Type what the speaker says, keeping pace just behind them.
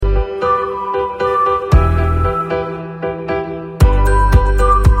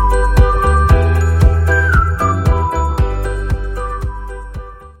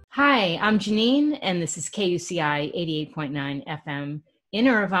I'm Janine, and this is KUCI 88.9 FM in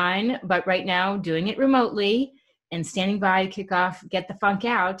Irvine, but right now doing it remotely and standing by to kick off Get the Funk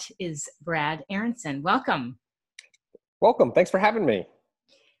Out is Brad Aronson. Welcome. Welcome. Thanks for having me.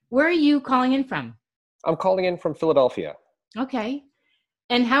 Where are you calling in from? I'm calling in from Philadelphia. Okay.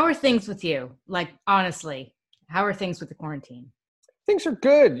 And how are things with you? Like, honestly, how are things with the quarantine? Things are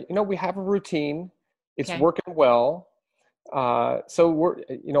good. We have a routine. It's working well. So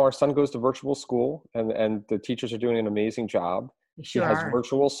our son goes to virtual school and the teachers are doing an amazing job. Sure. He has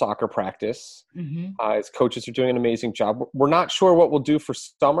virtual soccer practice. His coaches are doing an amazing job. We're not sure what we'll do for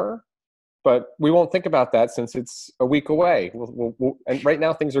summer, but we won't think about that since it's a week away. And right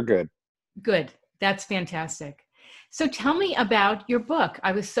now things are good. Good. That's fantastic. So tell me about your book.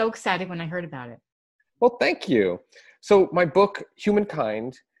 I was so excited when I heard about it. Well, thank you. So my book,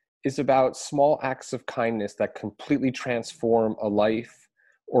 Humankind, is about small acts of kindness that completely transform a life,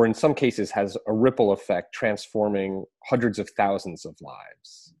 or in some cases has a ripple effect, transforming hundreds of thousands of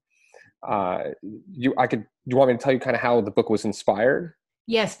lives. You want me to tell you kind of how the book was inspired?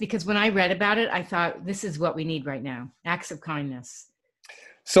 Yes, because when I read about it, I thought this is what we need right now, acts of kindness.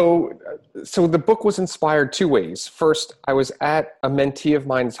 So the book was inspired two ways. First, I was at a mentee of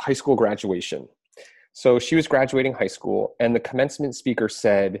mine's high school graduation. So she was graduating high school, and the commencement speaker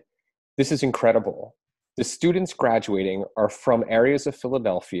said, "This is incredible. The students graduating are from areas of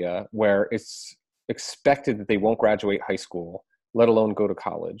Philadelphia where it's expected that they won't graduate high school, let alone go to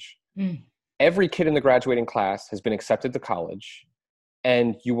college. Every kid in the graduating class has been accepted to college,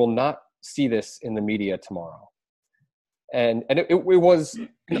 and you will not see this in the media tomorrow." And it was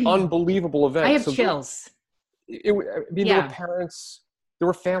an unbelievable event. I have chills. There were parents, there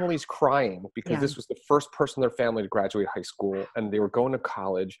were families crying because this was the first person in their family to graduate high school, and they were going to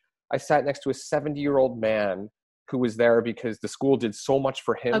college. I sat next to a 70-year-old man who was there because the school did so much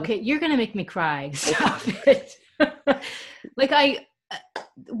for him. Okay, you're going to make me cry. Stop it.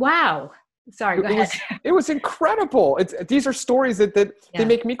 Wow. Sorry, go ahead. It was incredible. These are stories that they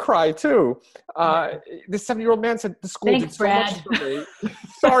make me cry too. This 70-year-old man said the school did so much for me.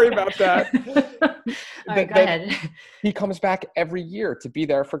 Sorry about that. All right, go ahead. He comes back every year to be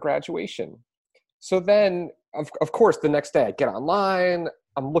there for graduation. So then, of course, the next day I get online.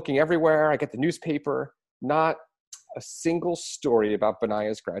 I'm looking everywhere. I get the newspaper. Not a single story about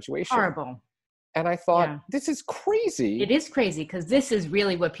Benaya's graduation. Horrible. And I thought, this is crazy. It is crazy because this is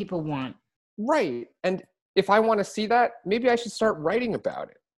really what people want. Right. And if I want to see that, maybe I should start writing about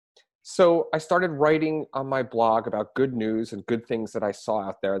it. So I started writing on my blog about good news and good things that I saw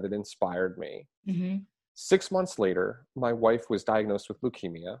out there that inspired me. 6 months later, my wife was diagnosed with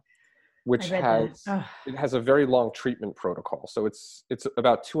leukemia, which has a very long treatment protocol. So it's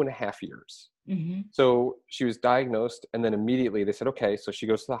about 2.5 years. So she was diagnosed, and then immediately they said, okay, so she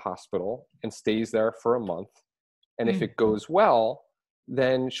goes to the hospital and stays there for a month. And if it goes well,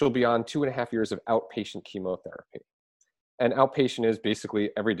 then she'll be on 2.5 years of outpatient chemotherapy. And outpatient is basically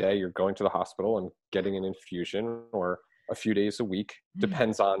every day you're going to the hospital and getting an infusion, or a few days a week,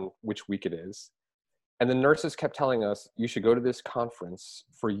 depends on which week it is. And the nurses kept telling us, you should go to this conference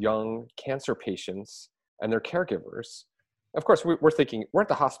for young cancer patients and their caregivers. Of course, we're thinking, we're at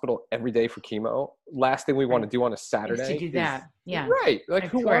the hospital every day for chemo. Last thing we want to do on a Saturday is to do that. Right. Like,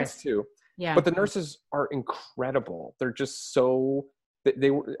 who wants to? Yeah. But the nurses are incredible. They're just so,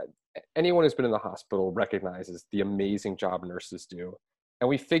 anyone who's been in the hospital recognizes the amazing job nurses do. And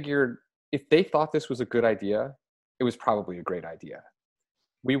we figured if they thought this was a good idea, it was probably a great idea.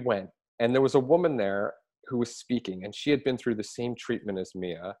 We went, and there was a woman there who was speaking, and she had been through the same treatment as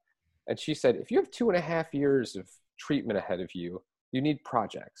Mia. And she said, if you have 2.5 years of treatment ahead of you, you need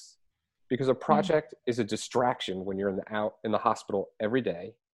projects, because a project is a distraction when you're in the hospital every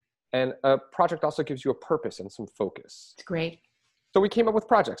day. And a project also gives you a purpose and some focus. It's great. So we came up with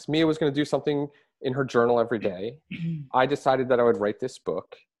projects. Mia was going to do something in her journal every day. I decided that I would write this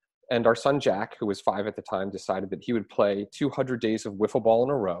book. And our son, Jack, who was 5 at the time, decided that he would play 200 days of wiffle ball in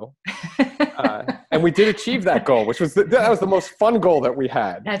a row. And we did achieve that goal, which was that was the most fun goal that we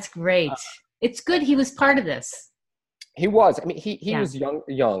had. That's great. It's good he was part of this. He was. I mean, he was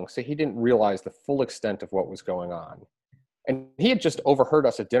young, so he didn't realize the full extent of what was going on. And he had just overheard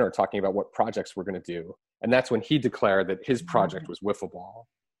us at dinner talking about what projects we're going to do. And that's when he declared that his project was wiffle ball.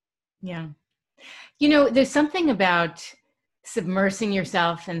 Yeah. There's something about submersing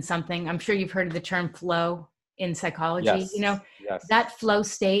yourself in something. I'm sure you've heard of the term flow in psychology. Yes. That flow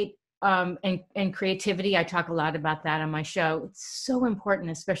state and creativity. I talk a lot about that on my show. It's so important,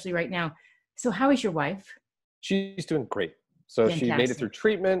 especially right now. So how is your wife? She's doing great. So Fantastic. She made it through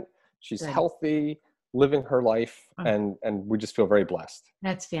treatment. She's healthy. living her life, Oh, and we just feel very blessed.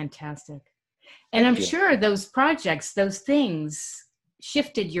 that's fantastic. And I'm sure those projects, those things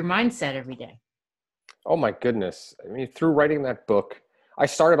shifted your mindset every day. Oh my goodness. I mean, through writing that book, I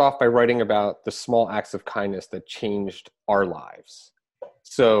started off by writing about the small acts of kindness that changed our lives.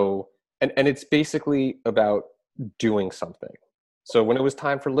 So, and it's basically about doing something. So when it was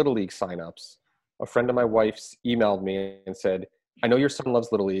time for Little League signups, a friend of my wife's emailed me and said, I know your son loves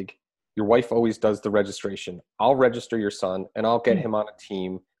Little League. Your wife always does the registration. I'll register your son and I'll get him on a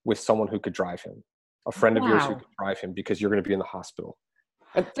team with someone who could drive him, a friend of yours who could drive him, because you're going to be in the hospital.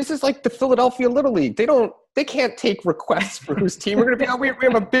 And this is like the Philadelphia Little League. They can't take requests for whose team we're going to be on. We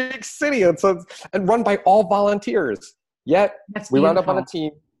have a big city and run by all volunteers. Yet we wound up on a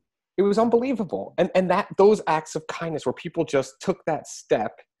team. It was unbelievable. And those acts of kindness where people just took that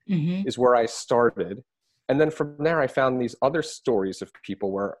step is where I started. And then from there, I found these other stories of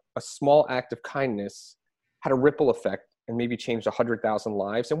people where a small act of kindness had a ripple effect and maybe changed 100,000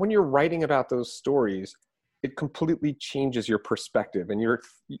 lives. And when you're writing about those stories, it completely changes your perspective, and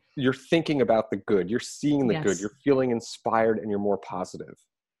you're thinking about the good, you're seeing the good, you're feeling inspired, and you're more positive.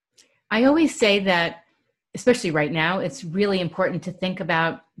 I always say that, especially right now, it's really important to think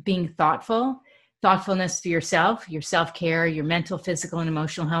about being thoughtfulness for yourself, your self-care, your mental, physical, and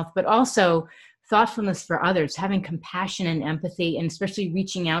emotional health, but also thoughtfulness for others, having compassion and empathy, and especially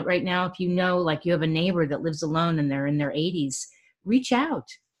reaching out right now. If you know, like you have a neighbor that lives alone and they're in their 80s, reach out,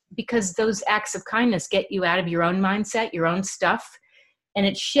 because those acts of kindness get you out of your own mindset, your own stuff, and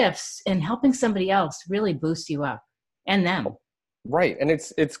it shifts, and helping somebody else really boosts you up and them. Right. And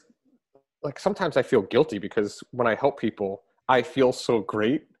it's like, sometimes I feel guilty because when I help people, I feel so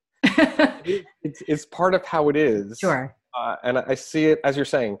great. It's part of how it is. Sure. And I see it, as you're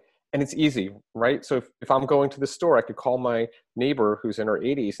saying, and it's easy, right? So if I'm going to the store, I could call my neighbor who's in her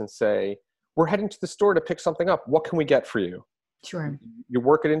 80s and say, we're heading to the store to pick something up. What can we get for you? Sure. You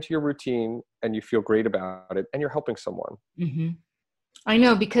work it into your routine and you feel great about it, and you're helping someone. Mm-hmm. I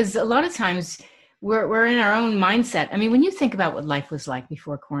know, because a lot of times we're in our own mindset. I mean, when you think about what life was like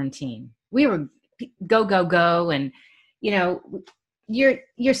before quarantine, we were go, go, go. And, you know,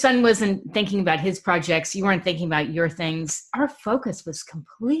 your son wasn't thinking about his projects. You weren't thinking about your things. Our focus was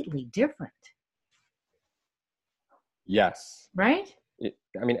completely different. Yes. Right?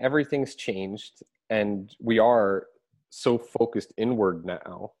 I mean, everything's changed, and we are so focused inward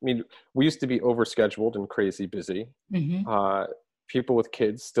now. I mean, we used to be overscheduled and crazy busy. Mm-hmm. People with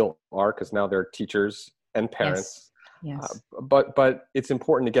kids still are, because now they're teachers and parents. Yes. But it's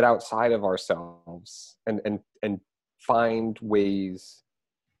important to get outside of ourselves and find ways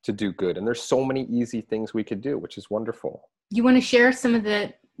to do good. And there's so many easy things we could do, which is wonderful. You want to share some of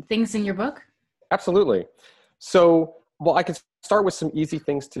the things in your book? Absolutely. So, well, I could start with some easy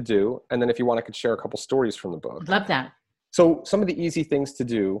things to do. And then if you want, I could share a couple stories from the book. Love that. So some of the easy things to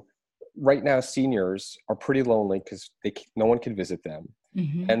do right now, seniors are pretty lonely because no one can visit them.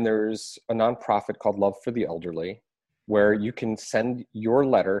 Mm-hmm. And there's a nonprofit called Love for the Elderly, where you can send your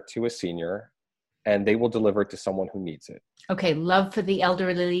letter to a senior and they will deliver it to someone who needs it. Okay. Love for the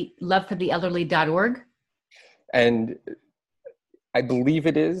Elderly.org. And I believe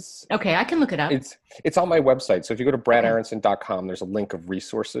it is. Okay, I can look it up. It's on my website. So if you go to bradaronson.com, there's a link of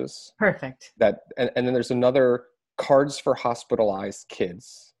resources. Perfect. And then there's another, Cards for Hospitalized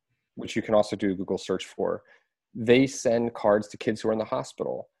Kids, which you can also do a Google search for. They send cards to kids who are in the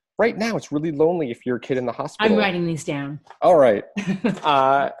hospital. Right now, it's really lonely if you're a kid in the hospital. I'm writing these down. All right.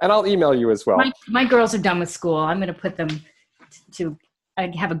 And I'll email you as well. My girls are done with school. I'm going to put them to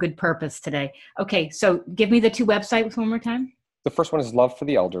have a good purpose today. Okay, so give me the two websites one more time. The first one is Love for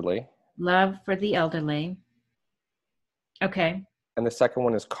the Elderly. Love for the Elderly. Okay. And the second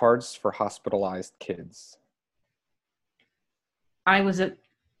one is Cards for Hospitalized Kids. I was a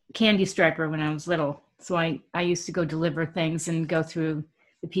candy striper when I was little. So I used to go deliver things and go through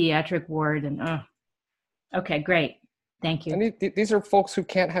the pediatric ward. And okay, great. Thank you. And these are folks who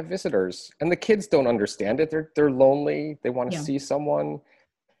can't have visitors. And the kids don't understand it. They're lonely. They want to see someone.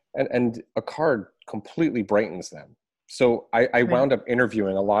 And a card completely brightens them. So I wound up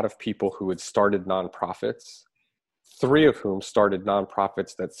interviewing a lot of people who had started nonprofits, 3 of whom started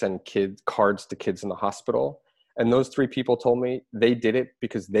nonprofits that send cards to kids in the hospital. And those 3 people told me they did it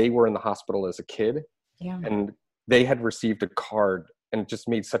because they were in the hospital as a kid. Yeah. And they had received a card, and it just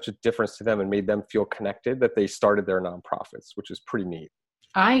made such a difference to them and made them feel connected that they started their nonprofits, which is pretty neat.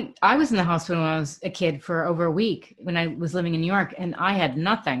 I was in the hospital when I was a kid for over a week when I was living in New York, and I had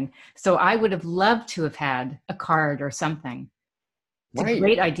nothing. So I would have loved to have had a card or something. It's a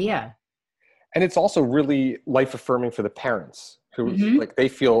great idea. And it's also really life affirming for the parents, who like they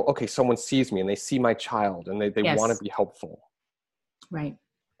feel, okay, someone sees me and they see my child and they want to be helpful. Right.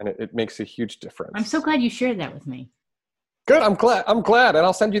 And it makes a huge difference. I'm so glad you shared that with me. Good. I'm glad. And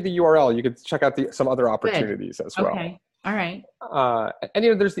I'll send you the URL. You could check out some other opportunities as well. Okay. All right.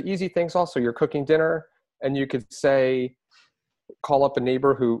 And there's the easy things also. You're cooking dinner and you could say, call up a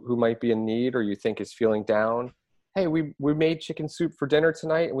neighbor who might be in need or you think is feeling down. Hey, we made chicken soup for dinner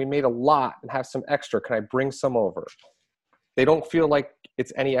tonight and we made a lot and have some extra. Can I bring some over? They don't feel like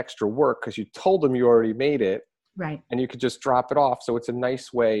it's any extra work because you told them you already made it. Right. And you could just drop it off. So it's a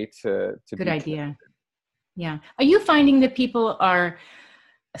nice way to Good idea. Connected. Yeah. Are you finding that people are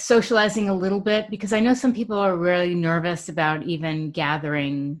socializing a little bit? Because I know some people are really nervous about even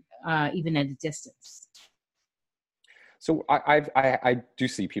gathering, even at a distance. So I do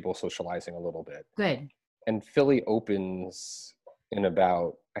see people socializing a little bit. Good. And Philly opens in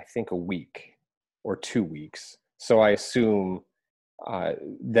about, I think, a week or 2 weeks. So I assume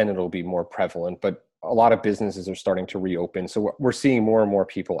then it'll be more prevalent. But a lot of businesses are starting to reopen. So we're seeing more and more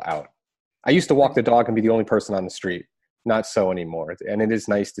people out. I used to walk the dog and be the only person on the street. Not so anymore. And it is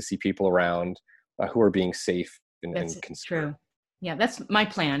nice to see people around who are being safe and considerate. True. Yeah, that's my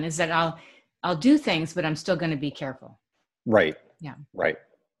plan is that I'll do things, but I'm still going to be careful. Right. Yeah. Right.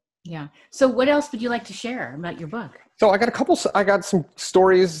 Yeah. So what else would you like to share about your book? So I got some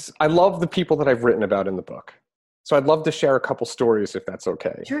stories. I love the people that I've written about in the book. So I'd love to share a couple stories if that's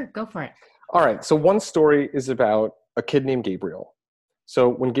okay. Sure. Go for it. All right. So one story is about a kid named Gabriel. So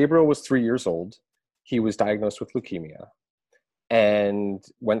when Gabriel was 3 years old, he was diagnosed with leukemia and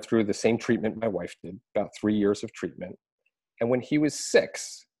went through the same treatment my wife did, about 3 years of treatment. And when he was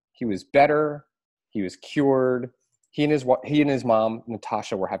 6, he was better. He was cured. He and his mom,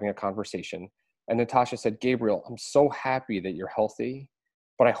 Natasha, were having a conversation. And Natasha said, Gabriel, I'm so happy that you're healthy,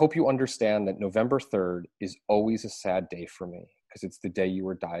 but I hope you understand that November 3rd is always a sad day for me because it's the day you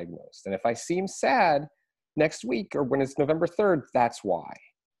were diagnosed. And if I seem sad next week or when it's November 3rd, that's why.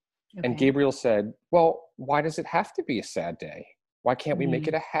 Okay. And Gabriel said, well, why does it have to be a sad day? Why can't we make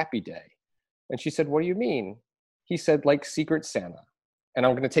it a happy day? And she said, what do you mean? He said, like Secret Santa. And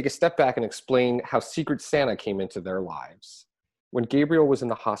I'm going to take a step back and explain how Secret Santa came into their lives. When Gabriel was in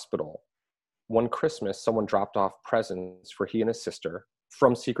the hospital, one Christmas, someone dropped off presents for he and his sister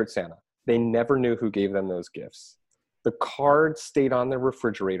from Secret Santa. They never knew who gave them those gifts. The card stayed on their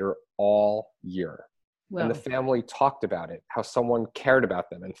refrigerator all year. Wow. And the family talked about it, how someone cared about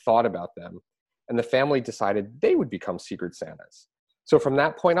them and thought about them. And the family decided they would become Secret Santas. So from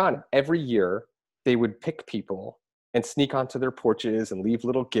that point on, every year, they would pick people and sneak onto their porches and leave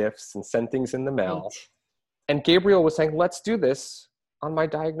little gifts and send things in the mail. Right. And Gabriel was saying, let's do this on my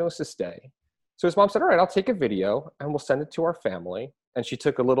diagnosis day. So his mom said, all right, I'll take a video and we'll send it to our family. And she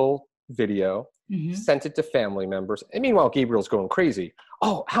took a little video, sent it to family members. And meanwhile, Gabriel's going crazy.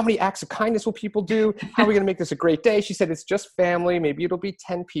 Oh, how many acts of kindness will people do? How are we going to make this a great day? She said, it's just family. Maybe it'll be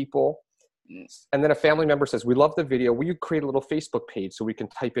 10 people. And then a family member says, we love the video. Will you create a little Facebook page so we can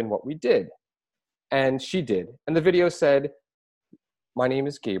type in what we did? And she did. And the video said, my name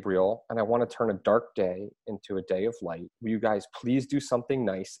is Gabriel, and I want to turn a dark day into a day of light. Will you guys please do something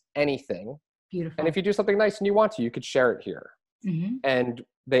nice, anything? Beautiful. And if you do something nice and you want to, you could share it here. And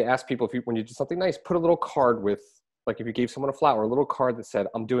they asked people, when you do something nice, put a little card with, like if you gave someone a flower, a little card that said,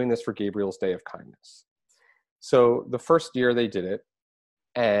 I'm doing this for Gabriel's Day of Kindness. So the first year they did it,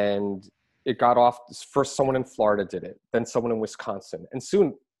 and it got off, first someone in Florida did it, then someone in Wisconsin. And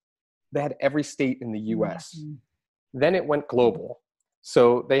soon they had every state in the US. Then it went global.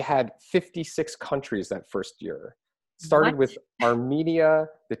 So they had 56 countries that first year. Started with Armenia,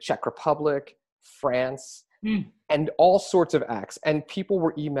 the Czech Republic, France, and all sorts of acts. And people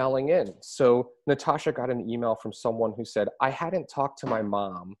were emailing in. So Natasha got an email from someone who said, I hadn't talked to my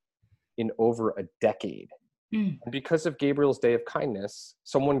mom in over a decade. And because of Gabriel's Day of Kindness,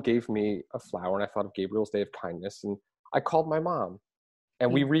 someone gave me a flower and I thought of Gabriel's Day of Kindness. And I called my mom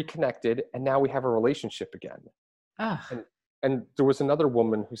and we reconnected and now we have a relationship again. And there was another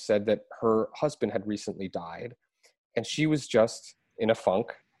woman who said that her husband had recently died and she was just in a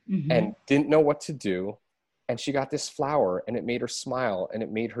funk and didn't know what to do. And she got this flower and it made her smile and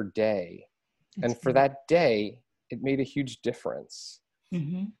it made her day. And for that day, it made a huge difference.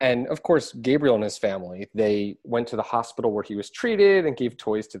 And of course, Gabriel and his family, they went to the hospital where he was treated and gave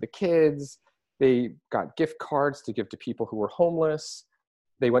toys to the kids. They got gift cards to give to people who were homeless.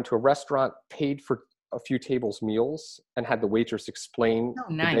 They went to a restaurant, paid for a few tables meals and had the waitress explain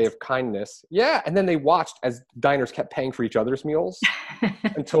the Day of Kindness. Yeah. And then they watched as diners kept paying for each other's meals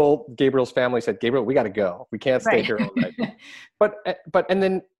until Gabriel's family said, Gabriel, we got to go. We can't stay here all night. And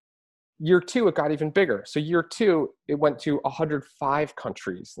then Year 2, it got even bigger. So year 2, it went to 105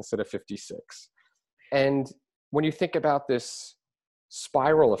 countries instead of 56. And when you think about this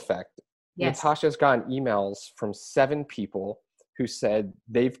spiral effect, yes. Natasha's gotten emails from 7 people who said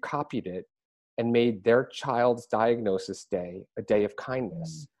they've copied it and made their child's diagnosis day a day of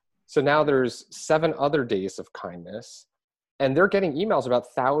kindness. So now there's 7 other days of kindness, and they're getting emails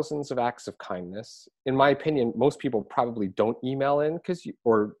about thousands of acts of kindness. In my opinion, most people probably don't email in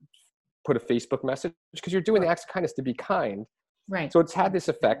or put a Facebook message because you're doing the acts of kindness to be kind. Right. So it's had this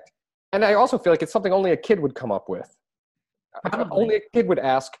effect. And I also feel like it's something only a kid would come up with. Probably. Only a kid would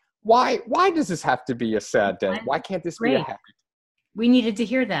ask, why does this have to be a sad day? Why can't this be a happy day? We needed to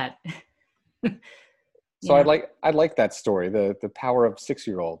hear that. So yeah. I like that story, the power of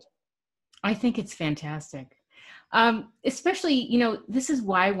 6-year-old. I think it's fantastic. Especially, this is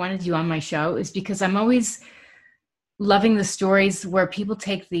why I wanted you on my show, is because I'm always loving the stories where people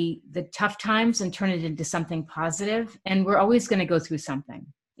take the tough times and turn it into something positive. And we're always going to go through something.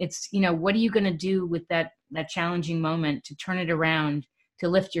 It's, what are you going to do with that challenging moment to turn it around, to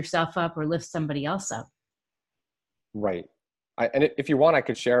lift yourself up or lift somebody else up? Right. And if you want, I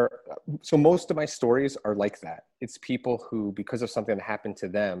could share. So most of my stories are like that. It's people who, because of something that happened to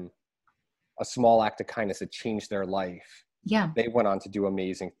them, a small act of kindness that changed their life. Yeah. They went on to do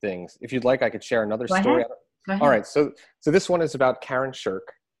amazing things. If you'd like, I could share another story. Go ahead. All right. So this one is about Karen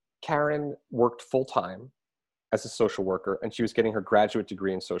Shirk. Karen worked full-time as a social worker, and she was getting her graduate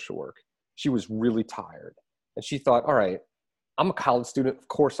degree in social work. She was really tired. And she thought, all right, I'm a college student. Of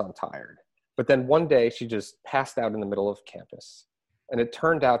course I'm tired. But then one day she just passed out in the middle of campus. And it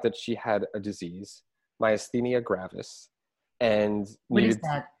turned out that she had a disease, myasthenia gravis. And what is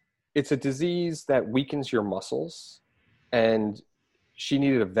that? It's a disease that weakens your muscles. And she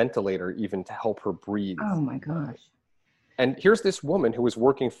needed a ventilator even to help her breathe. Oh my gosh. And here's this woman who was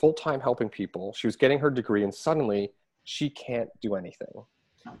working full-time helping people. She was getting her degree, and suddenly she can't do anything.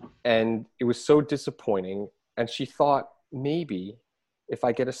 And it was so disappointing. And she thought, maybe if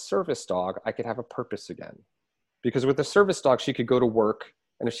I get a service dog, I could have a purpose again. Because with a service dog, she could go to work,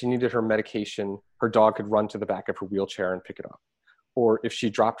 and if she needed her medication, her dog could run to the back of her wheelchair and pick it up. Or if she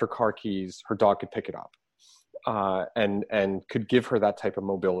dropped her car keys, her dog could pick it up and could give her that type of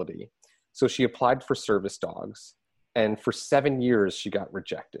mobility. So she applied for service dogs, and for 7 years, she got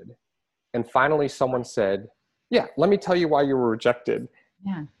rejected. And finally, someone said, yeah, let me tell you why you were rejected.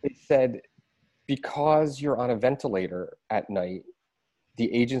 Yeah. It said, because you're on a ventilator at night,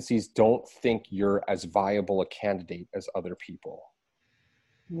 the agencies don't think you're as viable a candidate as other people.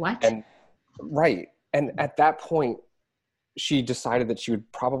 What? And right. And at that point, she decided that she would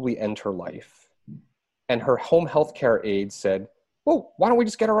probably end her life. And her home health care aide said, well, why don't we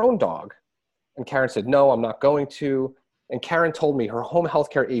just get our own dog? And Karen said, no, I'm not going to. And Karen told me her home health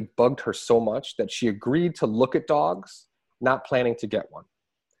care aide bugged her so much that she agreed to look at dogs, not planning to get one.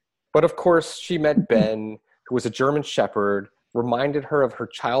 But of course, she met Ben, who was a German Shepherd, reminded her of her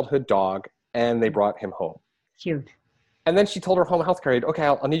childhood dog, and they brought him home. Cute. And then she told her home health care aide, okay,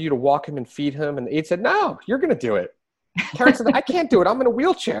 I'll need you to walk him and feed him. And the aide said, no, you're going to do it. Karen said, I can't do it. I'm in a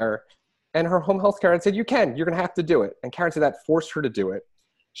wheelchair. And her home health care aide said, you can. You're going to have to do it. And Karen said that forced her to do it.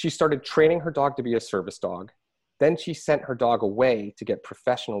 She started training her dog to be a service dog. Then she sent her dog away to get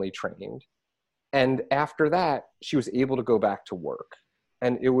professionally trained. And after that, she was able to go back to work.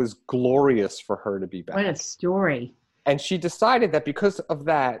 And it was glorious for her to be back. What a story. And she decided that because of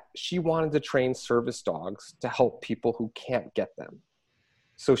that, she wanted to train service dogs to help people who can't get them.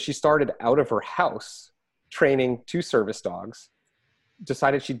 So she started out of her house training 2 service dogs,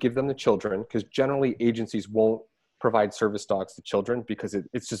 decided she'd give them to children, because generally agencies won't provide service dogs to children because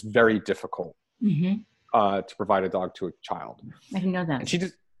it's just very difficult to provide a dog to a child. I didn't know that.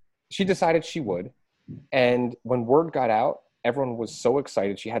 And she decided she would. And when word got out, everyone was so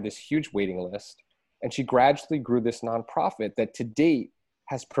excited. She had this huge waiting list. And she gradually grew this nonprofit that to date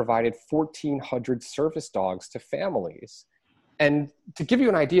has provided 1,400 service dogs to families. And to give you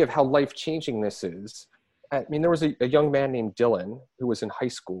an idea of how life-changing this is, I mean, there was a young man named Dylan who was in high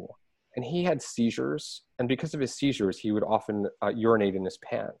school, and he had seizures. And because of his seizures, he would often urinate in his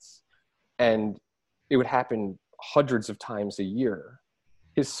pants. And it would happen hundreds of times a year.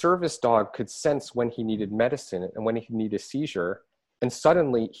 His service dog could sense when he needed medicine and when he needed a seizure. And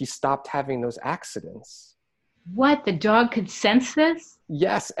suddenly he stopped having those accidents. What? The dog could sense this?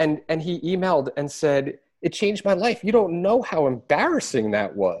 Yes. And he emailed and said, it changed my life. You don't know how embarrassing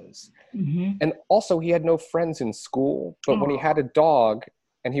that was. Mm-hmm. And also he had no friends in school, but when he had a dog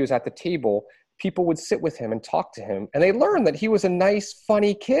and he was at the table, people would sit with him and talk to him. And they learned that he was a nice,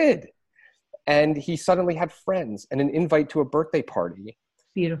 funny kid. And he suddenly had friends and an invite to a birthday party.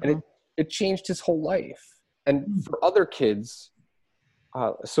 Beautiful. it changed his whole life. And for other kids,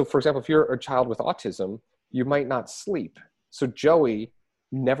 so for example, if you're a child with autism, you might not sleep. So Joey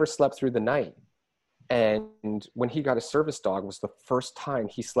never slept through the night. And when he got a service dog, was the first time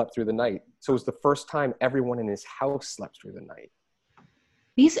he slept through the night. So it was the first time everyone in his house slept through the night.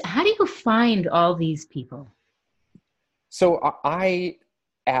 How do you find all these people? So I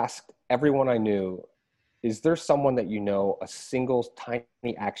asked everyone I knew, is there someone that you know a single tiny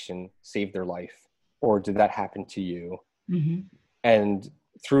action saved their life? Or did that happen to you? Mm-hmm. And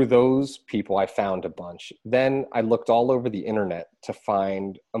through those people, I found a bunch. Then I looked all over the internet to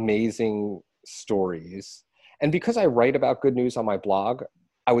find amazing stories. And because I write about good news on my blog,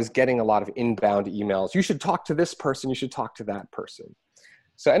 I was getting a lot of inbound emails. You should talk to this person. You should talk to that person.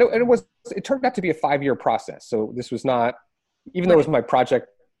 So, and it turned out to be a 5-year process. So this was not, even though it was my project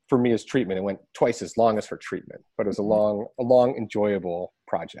for me as treatment, it went twice as long as for treatment, but it was a long, enjoyable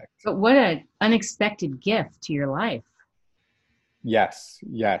project. But what an unexpected gift to your life. Yes.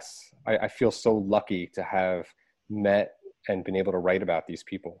 I feel so lucky to have met and been able to write about these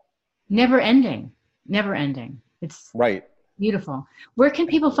people. Never ending. It's right. Beautiful. Where can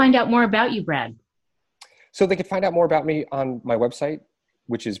people find out more about you, Brad? So they can find out more about me on my website,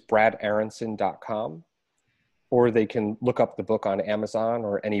 which is bradaronson.com, or they can look up the book on Amazon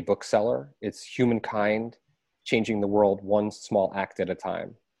or any bookseller. It's Humankind, Changing the World One Small Act at a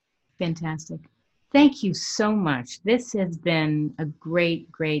Time. Fantastic. Thank you so much. This has been a great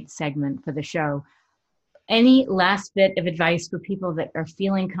segment for the show. Any last bit of advice for people that are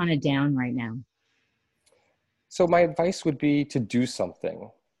feeling kind of down right now? So my advice would be to do something.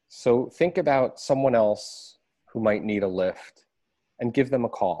 So think about someone else who might need a lift and give them a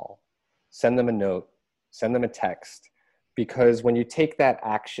call, send them a note, send them a text, because when you take that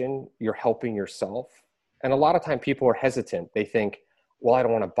action, you're helping yourself. And a lot of time people are hesitant. They think, well, I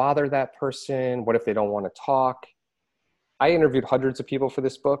don't want to bother that person. What if they don't want to talk? I interviewed hundreds of people for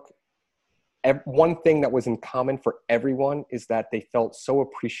this book. One thing that was in common for everyone is that they felt so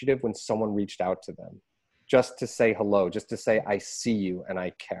appreciative when someone reached out to them, just to say hello, just to say, I see you and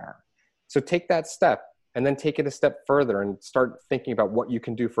I care. So take that step and then take it a step further and start thinking about what you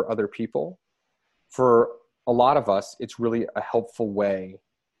can do for other people. For a lot of us, it's really a helpful way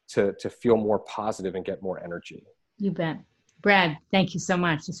to feel more positive and get more energy. You bet. Brad, thank you so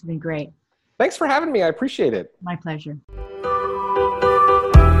much. This has been great. Thanks for having me. I appreciate it. My pleasure.